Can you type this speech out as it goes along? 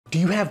Do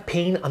you have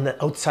pain on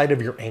the outside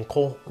of your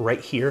ankle right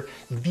here?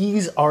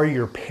 These are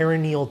your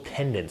peroneal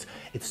tendons.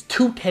 It's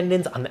two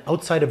tendons on the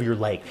outside of your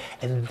leg.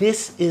 And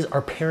this is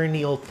our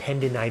peroneal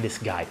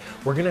tendonitis guide.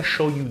 We're gonna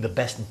show you the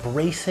best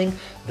bracing,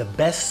 the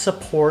best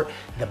support,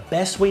 the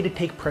best way to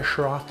take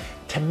pressure off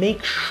to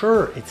make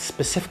sure it's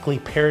specifically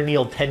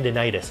peroneal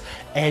tendonitis.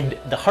 And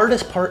the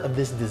hardest part of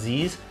this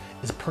disease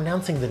is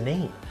pronouncing the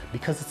name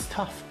because it's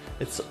tough.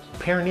 It's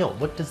peroneal.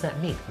 What does that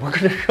mean? We're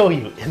gonna show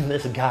you in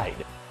this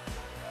guide.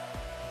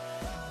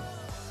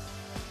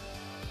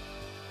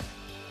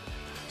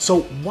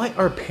 So what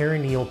are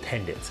peroneal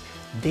tendons?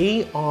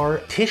 They are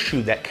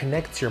tissue that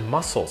connects your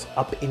muscles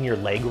up in your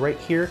leg right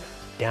here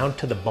down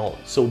to the bone.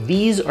 So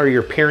these are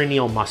your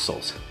peroneal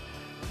muscles.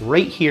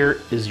 Right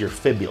here is your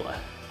fibula.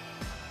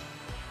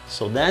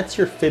 So that's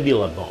your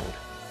fibula bone.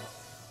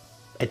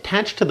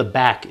 Attached to the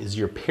back is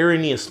your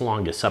peroneus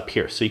longus up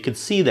here. So you can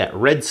see that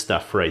red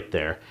stuff right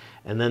there.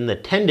 And then the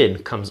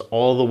tendon comes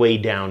all the way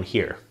down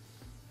here.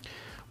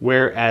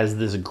 Whereas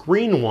this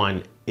green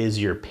one is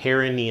your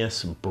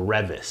peroneus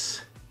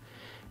brevis.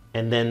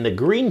 And then the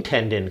green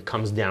tendon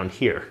comes down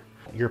here.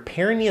 Your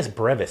peroneus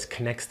brevis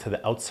connects to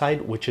the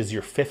outside, which is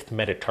your fifth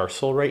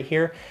metatarsal right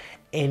here.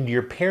 And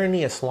your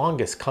peroneus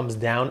longus comes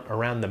down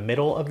around the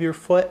middle of your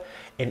foot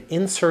and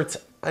inserts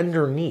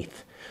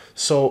underneath.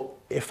 So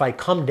if I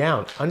come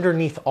down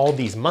underneath all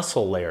these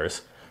muscle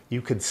layers,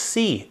 you could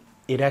see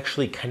it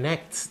actually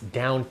connects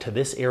down to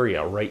this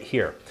area right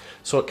here.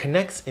 So it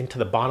connects into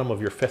the bottom of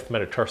your fifth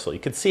metatarsal.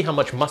 You can see how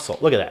much muscle,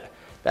 look at that.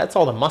 That's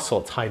all the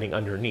muscle it's hiding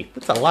underneath.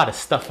 That's a lot of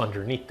stuff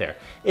underneath there.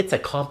 It's a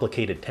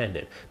complicated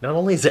tendon. Not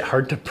only is it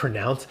hard to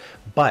pronounce,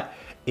 but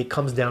it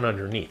comes down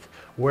underneath.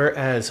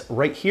 Whereas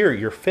right here,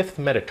 your fifth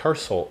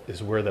metatarsal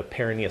is where the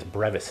peroneus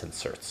brevis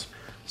inserts.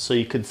 So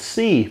you could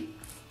see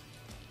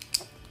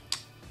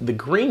the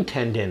green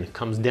tendon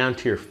comes down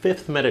to your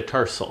fifth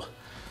metatarsal.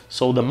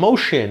 So the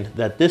motion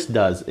that this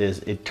does is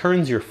it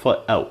turns your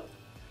foot out.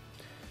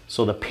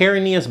 So the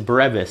peroneus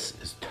brevis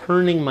is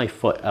turning my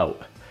foot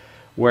out.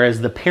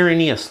 Whereas the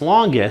peroneus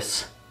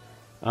longus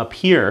up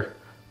here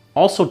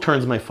also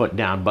turns my foot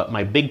down, but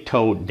my big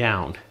toe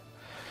down.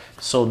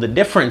 So the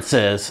difference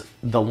is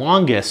the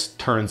longus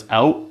turns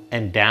out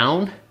and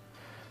down,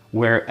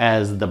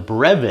 whereas the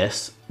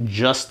brevis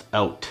just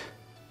out.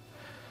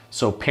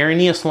 So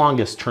peroneus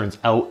longus turns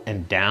out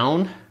and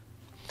down.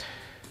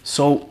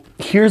 So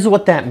here's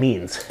what that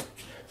means.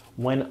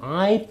 When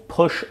I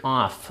push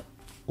off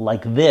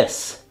like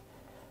this,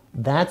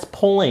 that's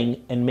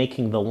pulling and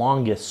making the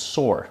longus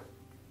sore.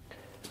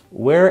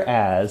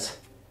 Whereas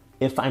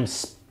if I'm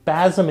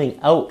spasming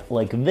out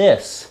like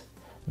this,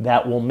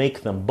 that will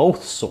make them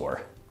both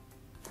sore.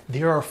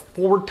 There are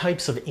 4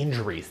 types of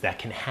injuries that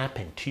can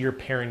happen to your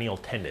peroneal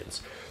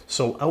tendons.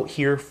 So out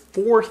here,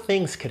 4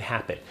 things could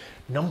happen.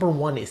 Number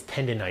 1 is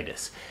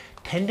tendonitis.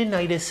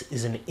 Tendonitis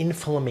is an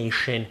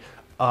inflammation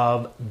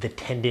of the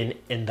tendon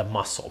and the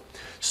muscle.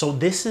 So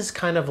this is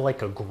kind of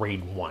like a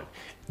grade 1.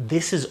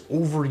 This is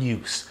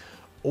overuse.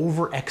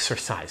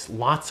 Over-exercise,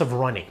 lots of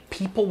running.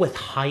 People with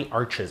high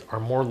arches are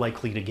more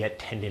likely to get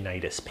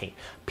tendonitis pain.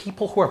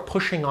 People who are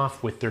pushing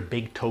off with their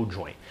big toe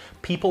joint.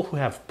 People who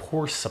have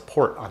poor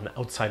support on the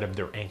outside of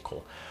their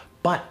ankle.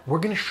 But we're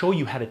gonna show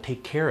you how to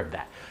take care of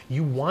that.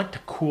 You want to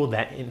cool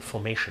that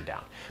inflammation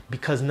down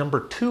because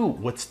number 2,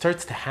 what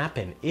starts to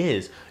happen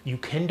is you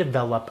can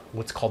develop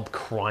what's called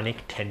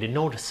chronic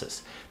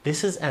tendinosis.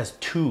 This is as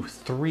 2,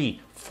 3,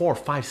 4,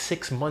 5,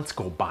 6 months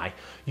go by,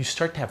 you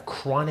start to have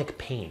chronic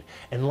pain.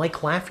 And like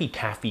Laffy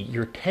Taffy,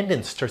 your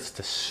tendon starts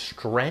to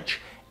stretch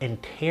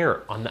and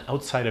tear on the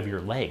outside of your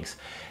legs.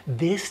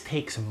 This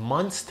takes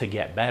months to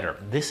get better.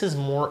 This is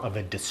more of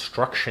a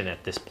destruction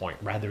at this point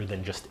rather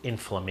than just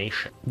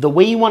inflammation. The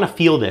way you want to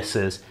feel this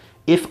is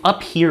if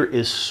up here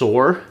is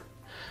sore,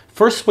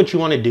 first what you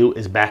want to do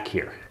is back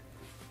here.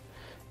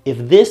 If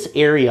this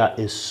area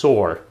is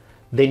sore,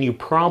 then you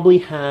probably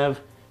have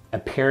a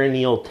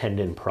peroneal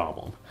tendon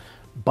problem.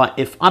 But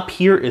if up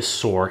here is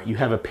sore, you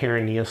have a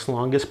peroneus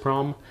longus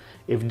problem.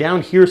 If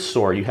down here is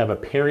sore, you have a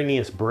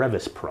peroneus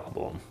brevis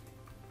problem.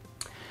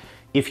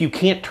 If you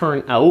can't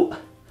turn out,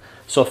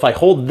 so if I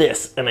hold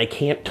this and I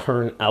can't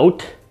turn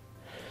out,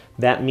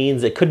 that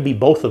means it could be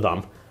both of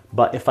them.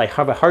 But if I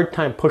have a hard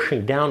time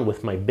pushing down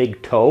with my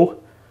big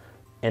toe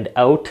and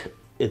out,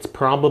 it's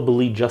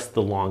probably just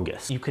the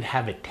longus. You could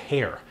have a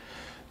tear.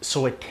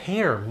 So a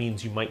tear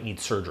means you might need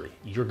surgery.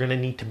 You're gonna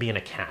need to be in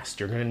a cast.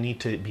 You're gonna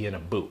need to be in a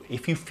boot.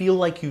 If you feel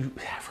like you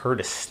have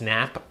heard a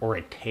snap or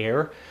a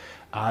tear,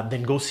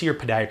 then go see your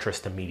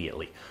podiatrist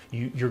immediately.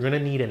 You're gonna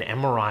need an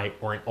MRI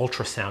or an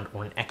ultrasound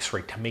or an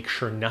x-ray to make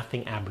sure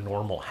nothing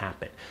abnormal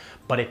happened.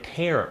 But a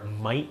tear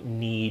might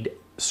need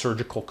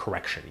surgical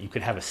correction. You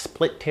could have a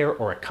split tear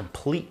or a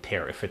complete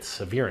tear if it's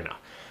severe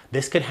enough.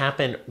 This could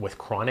happen with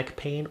chronic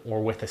pain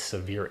or with a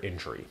severe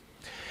injury.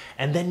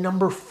 And then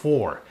number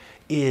 4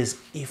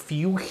 is if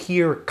you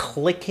hear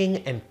clicking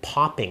and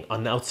popping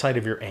on the outside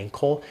of your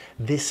ankle,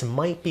 this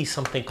might be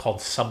something called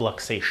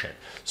subluxation.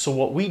 So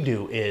what we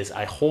do is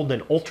I hold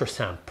an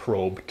ultrasound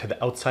probe to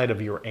the outside of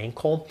your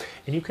ankle,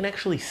 and you can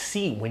actually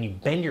see when you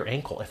bend your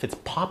ankle if it's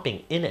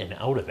popping in and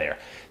out of there.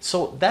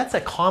 So that's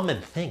a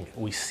common thing.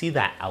 We see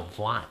that a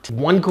lot.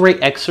 One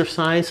great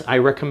exercise I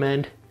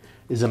recommend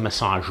is a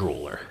massage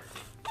roller.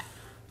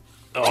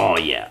 Oh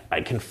yeah,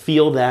 I can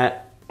feel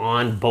that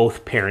on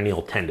both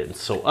peroneal tendons.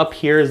 So up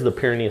here is the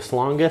Peroneus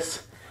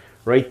longus,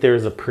 right there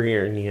is the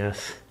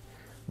Peroneus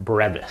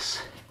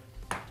Brevis.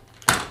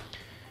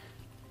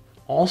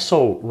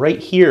 Also, right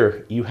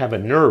here, you have a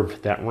nerve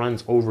that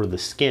runs over the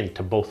skin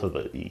to both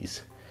of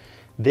these.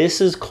 This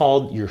is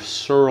called your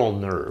sural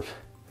nerve.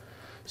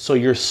 So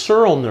your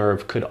sural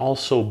nerve could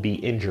also be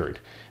injured.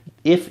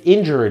 If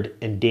injured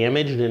and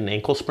damaged in an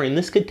ankle sprain,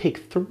 this could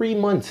take 3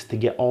 months to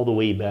get all the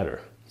way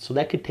better. So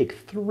that could take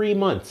 3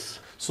 months.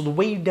 So the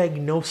way you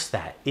diagnose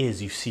that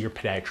is you see your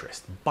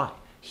podiatrist, but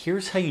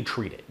here's how you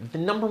treat it. The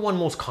number one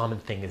most common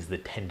thing is the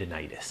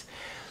tendonitis.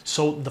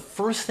 So the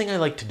first thing I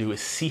like to do is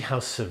see how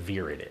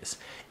severe it is.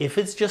 If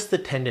it's just the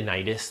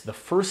tendonitis, the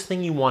first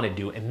thing you want to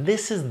do, and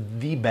this is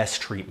the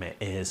best treatment,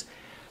 is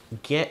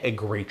get a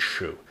great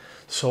shoe.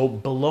 So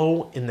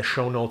below in the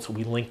show notes,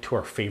 we link to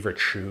our favorite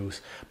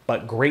shoes,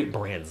 but great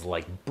brands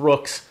like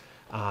Brooks,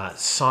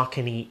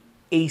 Saucony,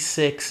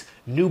 Asics,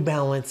 New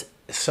Balance,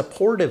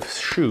 supportive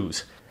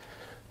shoes.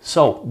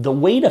 So the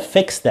way to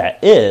fix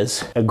that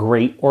is a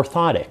great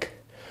orthotic.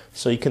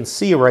 So you can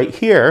see right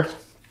here,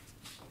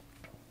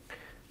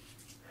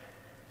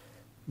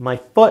 my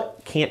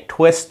foot can't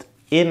twist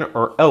in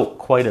or out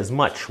quite as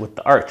much with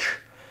the arch.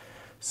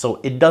 So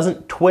it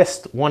doesn't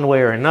twist one way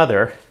or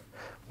another,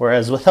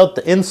 whereas without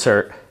the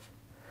insert,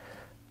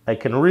 I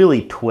can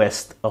really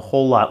twist a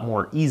whole lot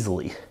more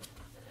easily.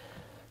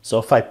 So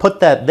if I put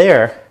that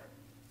there,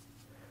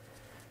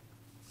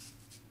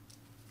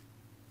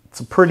 it's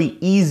a pretty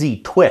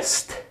easy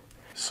twist.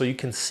 So you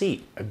can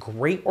see a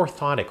great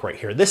orthotic right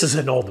here. This is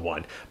an old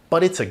one,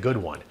 but it's a good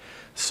one.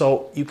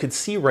 So you can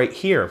see right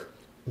here,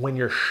 when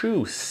your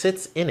shoe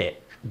sits in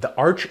it, the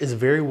arch is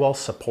very well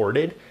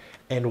supported.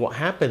 And what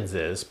happens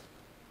is,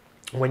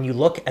 when you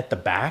look at the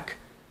back,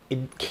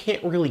 it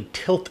can't really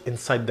tilt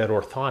inside that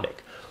orthotic.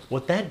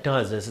 What that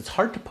does is, it's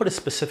hard to put a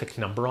specific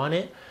number on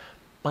it,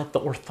 but the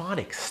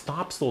orthotic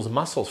stops those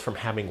muscles from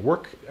having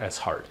work as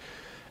hard.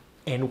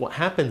 And what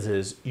happens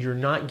is you're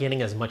not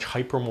getting as much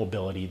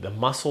hypermobility. The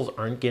muscles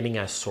aren't getting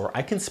as sore.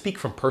 I can speak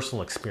from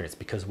personal experience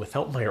because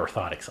without my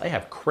orthotics, I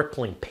have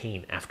crippling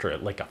pain after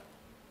like a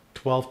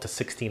 12 to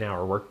 16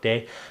 hour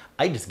workday.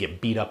 I just get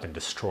beat up and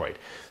destroyed.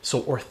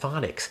 So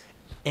orthotics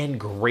and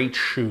great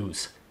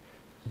shoes,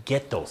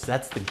 get those.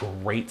 That's the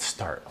great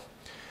start.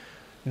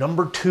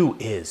 Number two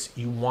is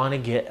you want to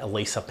get a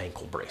lace-up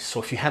ankle brace.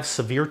 So if you have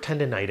severe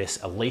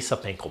tendonitis, a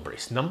lace-up ankle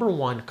brace. Number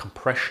one,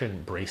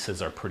 compression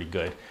braces are pretty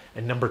good.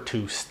 And number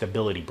two,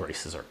 stability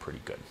braces are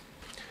pretty good.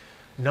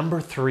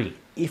 Number three,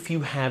 if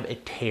you have a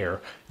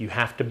tear, you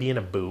have to be in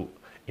a boot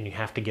and you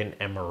have to get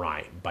an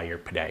MRI by your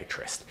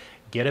podiatrist.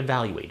 Get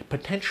evaluated,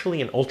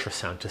 potentially an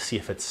ultrasound to see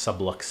if it's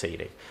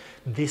subluxating.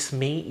 This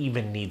may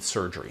even need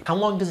surgery. How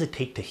long does it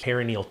take to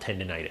peroneal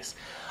tendonitis?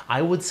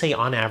 I would say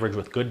on average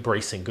with good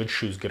bracing, good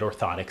shoes, good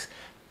orthotics,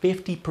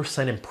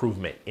 50%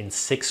 improvement in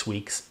 6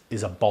 weeks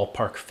is a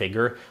ballpark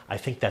figure. I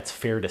think that's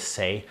fair to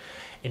say.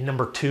 And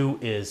number two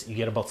is you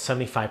get about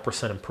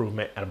 75%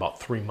 improvement at about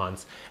 3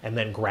 months, and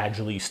then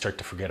gradually you start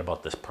to forget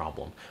about this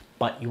problem.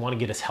 But you want to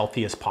get as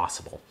healthy as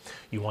possible.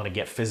 You want to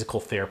get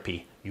physical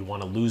therapy. You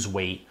want to lose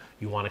weight.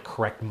 You want to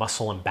correct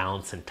muscle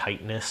imbalance and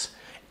tightness.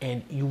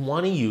 And you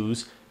want to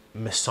use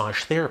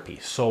massage therapy.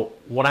 So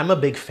what I'm a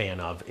big fan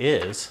of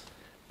is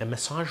a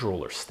massage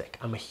roller stick.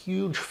 I'm a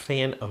huge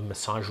fan of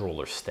massage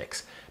roller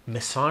sticks.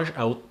 Massage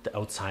out the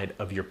outside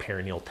of your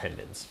peroneal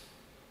tendons.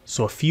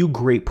 So a few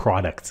great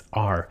products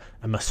are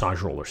a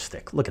massage roller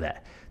stick. Look at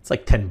that. It's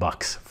like 10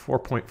 bucks,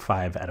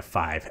 4.5 out of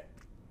 5,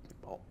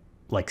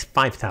 like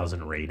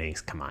 5,000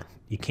 ratings. Come on,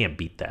 you can't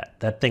beat that.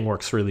 That thing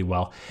works really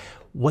well.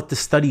 What the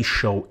studies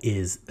show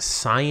is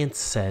science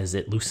says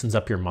it loosens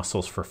up your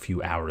muscles for a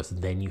few hours.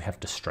 Then you have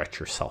to stretch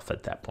yourself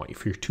at that point.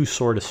 If you're too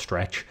sore to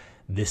stretch,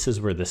 this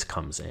is where this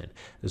comes in,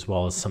 as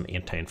well as some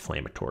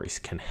anti-inflammatories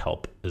can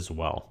help as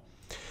well.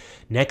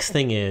 Next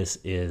thing is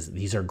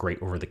these are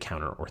great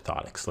over-the-counter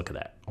orthotics. Look at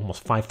that,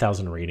 almost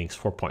 5,000 ratings,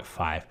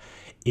 4.5.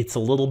 It's a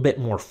little bit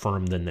more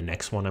firm than the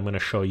next one I'm going to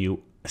show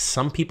you.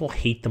 Some people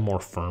hate the more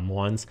firm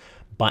ones,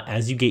 but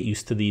as you get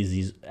used to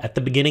these at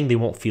the beginning, they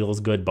won't feel as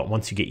good, but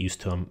once you get used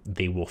to them,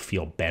 they will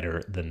feel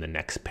better than the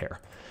next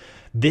pair.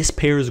 This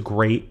pair is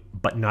great,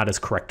 but not as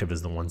corrective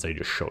as the ones I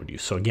just showed you.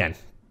 So again,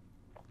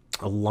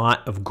 a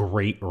lot of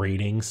great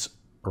ratings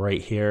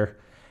right here.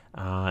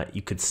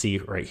 You could see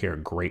right here,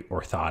 great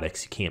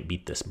orthotics. You can't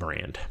beat this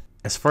brand.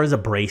 As far as a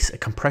brace, a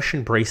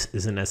compression brace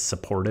isn't as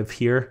supportive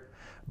here,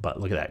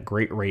 but look at that,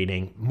 great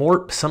rating.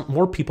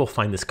 More people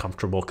find this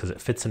comfortable because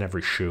it fits in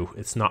every shoe.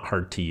 It's not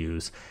hard to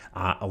use,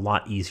 a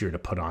lot easier to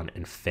put on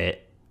and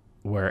fit.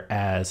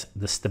 whereas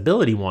the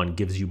stability one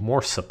gives you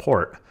more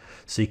support.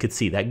 So you could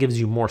see that gives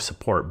you more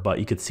support, but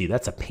you could see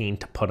that's a pain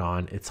to put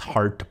on. It's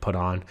hard to put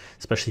on,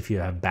 especially if you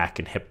have back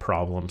and hip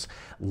problems.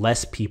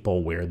 Less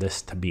people wear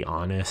this, to be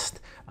honest,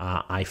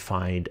 I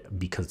find,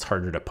 because it's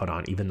harder to put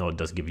on, even though it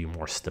does give you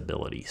more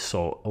stability.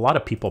 So a lot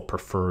of people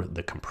prefer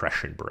the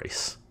compression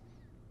brace.